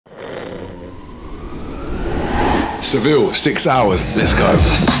Seville, 6 hours. Let's go.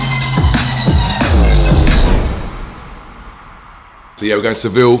 So yeah, we're going to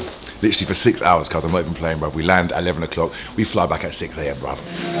Seville literally for 6 hours, cuz I'm not even playing, bruv. We land at 11 o'clock, we fly back at 6 AM, bruv.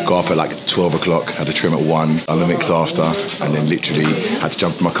 Got up at like 12 o'clock, had a trim at 1, done the mix after, and then literally had to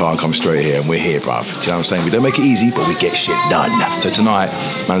jump in my car and come straight here, and we're here, bruv. Do you know what I'm saying? We don't make it easy, but we get shit done. So tonight,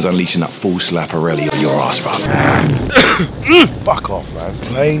 man's unleashing that full slapperelli on your ass, bruv. Fuck off, man.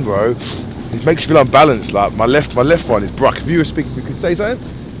 Playing, bro. It makes you feel unbalanced. Like my left one is bruck. If you were speaking, you could say something.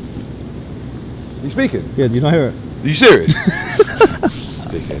 Are you speaking? Yeah, do you not hear it? Are you serious?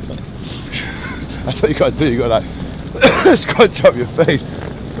 Dickhead. That's what you gotta do, you gotta like scrunch up your face.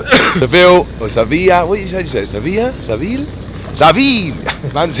 Seville or Sevilla, what did you say? Sevilla? Seville? Seville!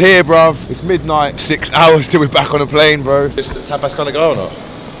 Man's here, bruv. It's midnight, 6 hours till we're back on a plane, bro. Is tapas gonna go or not?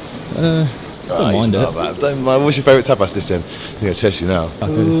 Don't mind it. Don't mind. What's your favourite tapas dish then? I'm gonna test you now.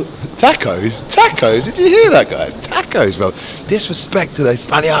 Tacos. Tacos? Tacos? Did you hear that, guys? Tacos, bro. Disrespect to the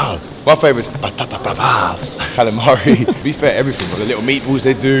Espanol. My favourite's patata bravas, calamari. To be fair, everything. Bro. The little meatballs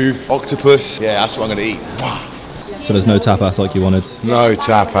they do, octopus. Yeah, that's what I'm gonna eat. So there's no tapas like you wanted? No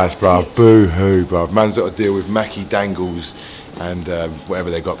tapas, bruv. Boo hoo, bruv. Man's got to deal with Mackie Dangles and whatever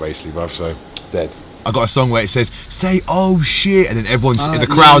they got, basically, bruv. So, dead. I got a song where it says, say oh shit, and then everyone in the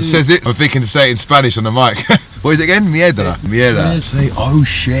crowd says it. I'm thinking to say it in Spanish on the mic. What is it again? Mierda. Mierda. Say oh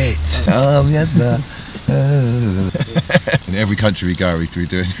shit. Oh, mierda. In every country we go, we do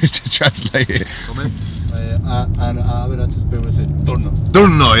it to translate it. Turno.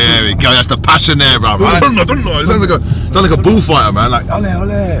 Turno, yeah, we go. That's the passion there, bro. Turno, turno. It sounds like a bullfighter, man. Like, ole,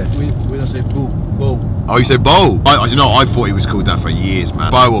 ole. We don't say boo, boo. Oh, you say bow? You know, I thought he was called that for years,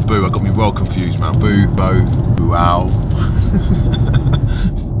 man. Bow or boo? I got me well confused, man. Boo, bow, boo, ow.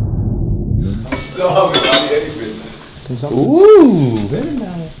 Stop anything. Ooh, very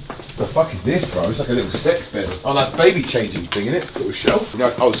nice. What the fuck is this, bro? It's like a little sex bed. Oh, that baby changing thing, innit? Little shelf. You know,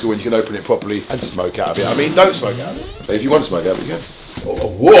 it's old school when you can open it properly and smoke out of it. I mean, don't smoke out of it. But if you want to smoke out of it, you can. Oh,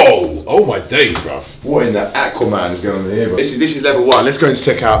 whoa! Oh my days, bro. What in the Aquaman is going on here, bro? This is level 1. Let's go and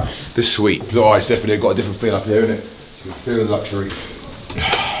check out the suite. Oh, it's definitely got a different feel up here, innit? Feel of luxury.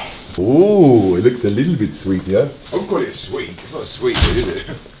 Ooh, it looks a little bit sweet, yeah? I wouldn't call it a suite. It's not a suite, is it?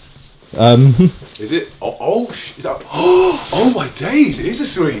 Is it? Is that? Oh my days! It is a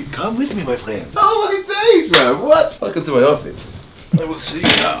suite. Come with me, my friend. Oh my days, man! What? Welcome to my office. I will see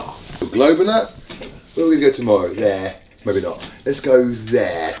you now. Globe and that. Where are we gonna go tomorrow? There. Maybe not. Let's go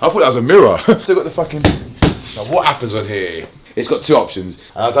there. I thought that was a mirror. Still got the fucking. Now what happens on here? It's got two options,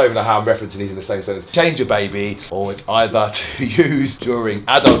 and I don't even know how I'm referencing these in the same sentence. Change your baby, or it's either to use during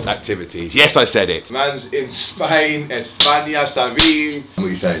adult activities. Yes, I said it. Man's in Spain, España, Seville. What are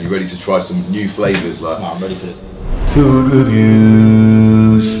you saying? You ready to try some new flavours? Like? No, I'm ready for this. Food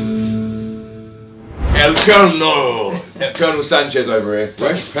reviews. El Turno. El Colonel Sanchez over here.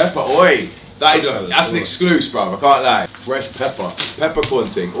 Fresh pepper, oi. That's an exclusive, bro. I can't lie. Fresh pepper, peppercorn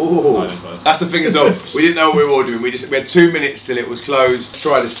thing. Ooh, that's the thing as well. We didn't know what we were ordering. We had 2 minutes till it was closed. Let's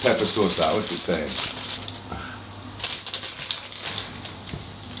try this pepper sauce out. What's it saying?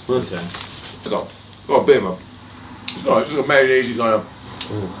 What's it saying? Got a bit of a. It's nice. It's like a mayonnaise kind of.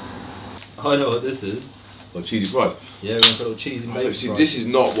 I know what this is. Or cheesy fries. Yeah, we're gonna put a little cheese and bacon. See, this is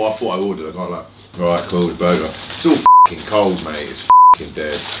not what I thought I ordered. I can't lie. Right, cool. The burger. It's all f***ing cold, mate. It's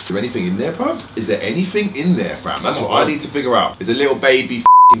dead. Is there anything in there, bruv? Is there anything in there, fam? That's what I need to figure out. There's a little baby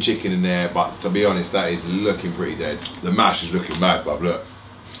f***ing chicken in there, but to be honest, that is looking pretty dead. The mash is looking mad, bruv. Look.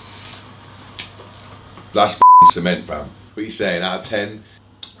 That's f***ing cement, fam. What are you saying? Out of 10?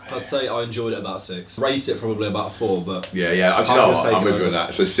 I'd say I enjoyed it about 6. Rate it probably about 4, but... Yeah, yeah. Do you know what? I'm with you on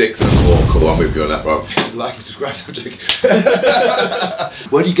that. So 6 and a 4. Cool, I'm with you on that, bro. Like and subscribe. I'm joking.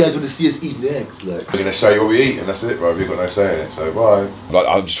 Why do you guys want to see us eat next? Like, we're going to show you what we eat, and that's it, bro. You've got no say in it, so bye. Like,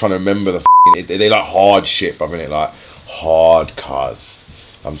 I'm just trying to remember the f***ing... They like hard shit, bro, innit? Like, hard cars.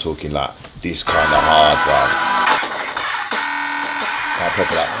 I'm talking like this kind of hard, bro. I'll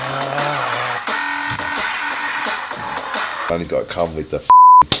pepper that. Only got to come with the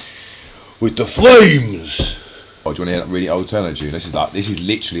flames. Oh, do you want to hear that really old Turno tune? This is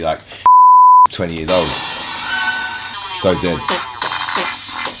literally like 20 years old. So dead.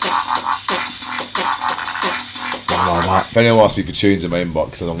 If anyone asks me for tunes in my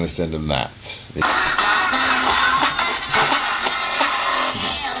inbox, I'm going to send them that.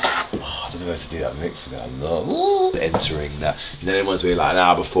 Oh, I don't know how to do that mix for that. I'm not entering that. You know, the ones where you're like an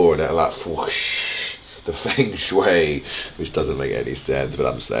hour before and they're like, whoosh. The feng shui, which doesn't make any sense, but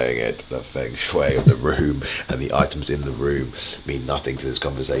I'm saying it. The feng shui of the room and the items in the room mean nothing to this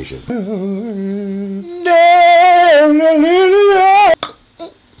conversation.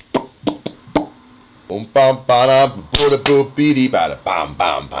 Bum bam bam bam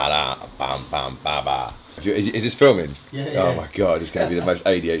bam bam bam. Is this filming? Yeah. Oh my god, it's going to be the most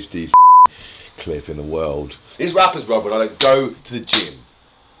ADHD clip in the world. These rappers, brother, when I don't go to the gym,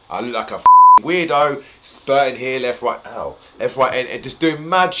 I look like a weirdo, spurting here, left, right, left, right, and just doing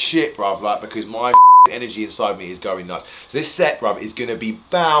mad shit, bruv, like, because my energy inside me is going nuts. So this set, bruv, is going to be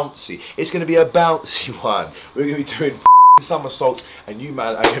bouncy. It's going to be a bouncy one. We're going to be doing somersaults, and you,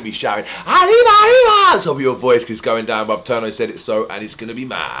 man, are going to be shouting, Arriba, Arriba! Top of your voice, because it's going down, bruv. Turno said it so, and it's going to be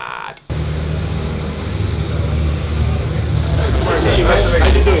mad. How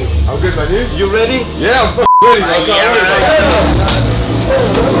you doing? I'm good, man. You ready? Yeah, I'm ready. I can't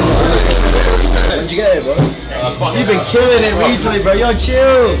wait. When'd you get it, bro? You've been killing it recently, bro. Yo,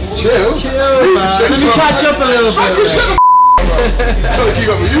 chill. Chill? Chill, man. Let me catch up a little bit. I'm trying to keep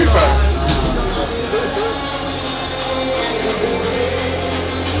up with you, fam.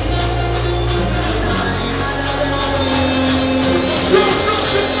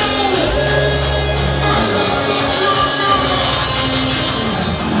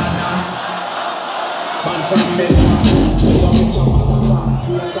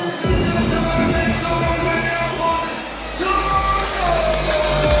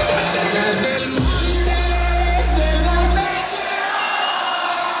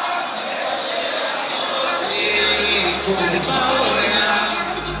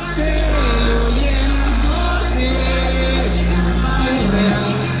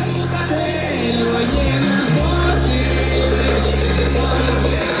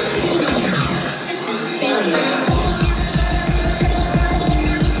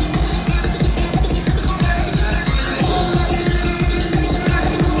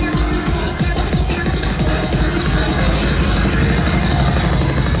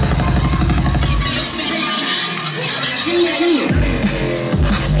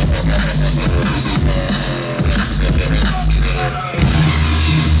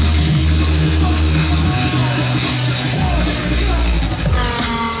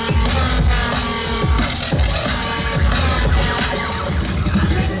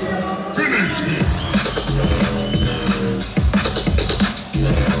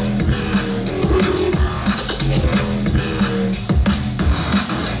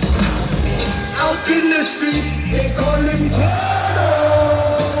 In the streets, they call him Turno.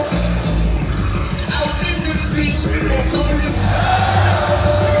 Out in the streets, they call him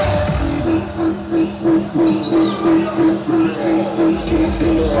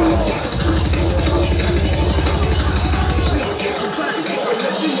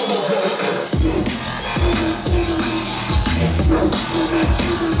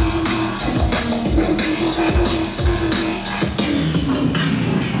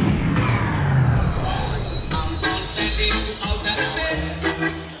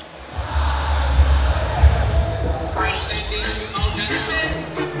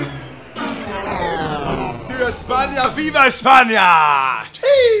España, viva España!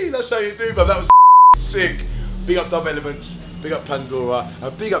 Gee, that's how you do, man. That was sick. Big up Dumb Elements, big up Pandora,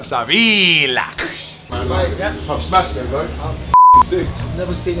 and big up Savila. Man, like, I've smashed them, bro. I'm sick. I've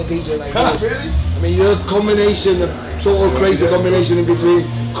never seen a DJ like Huh, that. really? I mean, you're a combination, a total crazy combination in between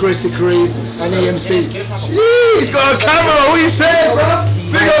Chris Craze and AMC. He's got a camera, what are you saying, bro?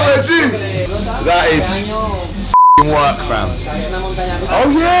 Big up that dude. That is work, fam. Oh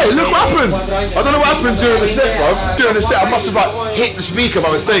yeah, look what happened. I don't know what happened during the set, bro. During the set, I must have like hit the speaker by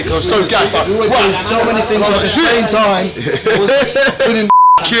mistake because I was so gassed. Like, We were doing so many things at the same time.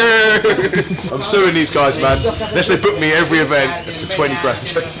 I'm suing these guys, man. Unless they book me every event for 20 grand.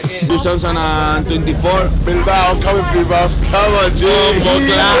 2024. Bilbao, I'm coming for you, bro. Come on, G.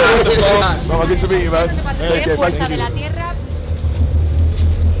 Oh, good to meet you, man. Take care. Thank you.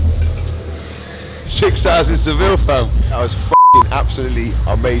 6,000 Seville, fam. That was f***ing absolutely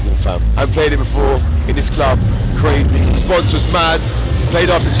amazing, fam. I played it before in this club. Crazy. Sponsors mad. Played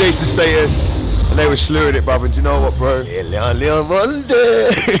after Jason Status. And they were slewing it, brother. And do you know what, bro?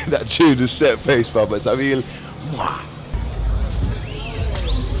 That tune is set face, brother. It's Saville.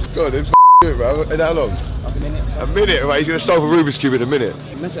 Go on, then. Do it, bro. In how long? A minute. A minute, right? He's going to solve a Rubik's Cube in a minute.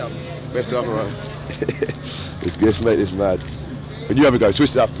 Mess it up. Mess it up, right? Let's make this mad. And you have a go,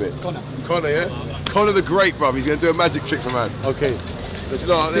 twist it up a bit. Connor, yeah? Connor the Great, bruv. He's going to do a magic trick for man. Okay. Let's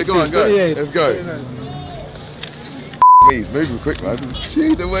go on, go. Let's go. He's moving quick, man.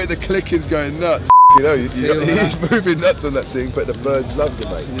 Gee, the way the clicking's going nuts. You know, he's moving nuts on that thing, but the birds loved it,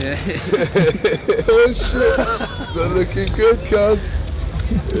 mate. Yeah. Oh shit. It's not looking good, cuz.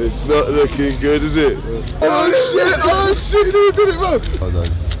 It's not looking good, is it? Oh shit, you did it, bro. Well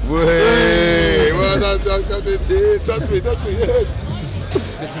done. Wait, well done, John. Trust me, yeah.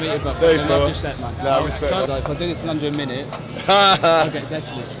 good to meet you, bro. Very I cool. love your set, man. No, respect. If I do this in under a minute, I'll get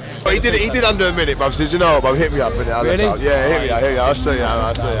desolate. But he did under a minute, bruv. So you know what, bruv? Hit me up, innit? Really? Yeah, hit me up. I'll show you.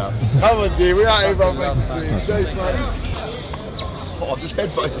 Come on, G. We're out here, bruv. Thank you, G. Safe, man. Oh, just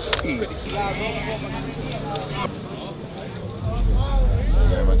headbutt the seat.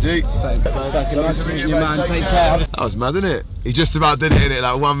 Yeah, my G. Fucking nice to meet you, man. Take care. That was mad, innit? He just about did it, innit?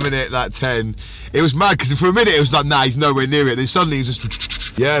 Like 1 minute, like 10. It was mad because for a minute it was like, nah, he's nowhere near it. Then suddenly he was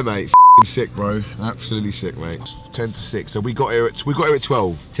just, yeah, mate. Sick, bro. Absolutely sick, mate. 10 to 6. So we got here at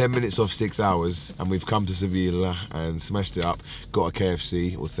 12. 10 minutes off 6 hours, and we've come to Sevilla and smashed it up. Got a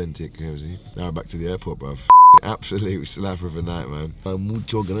KFC, authentic KFC. Now we're back to the airport, bruv. Absolute slapper of a night, man.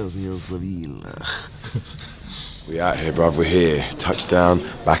 Mucho gracias, Sevilla. We out here, bruv. We're here. Touchdown.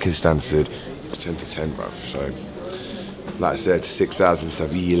 Back in Stansted. It's 10 to 10, bruv. So, like I said, 6 hours in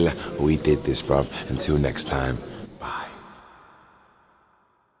Sevilla. We did this, bruv. Until next time.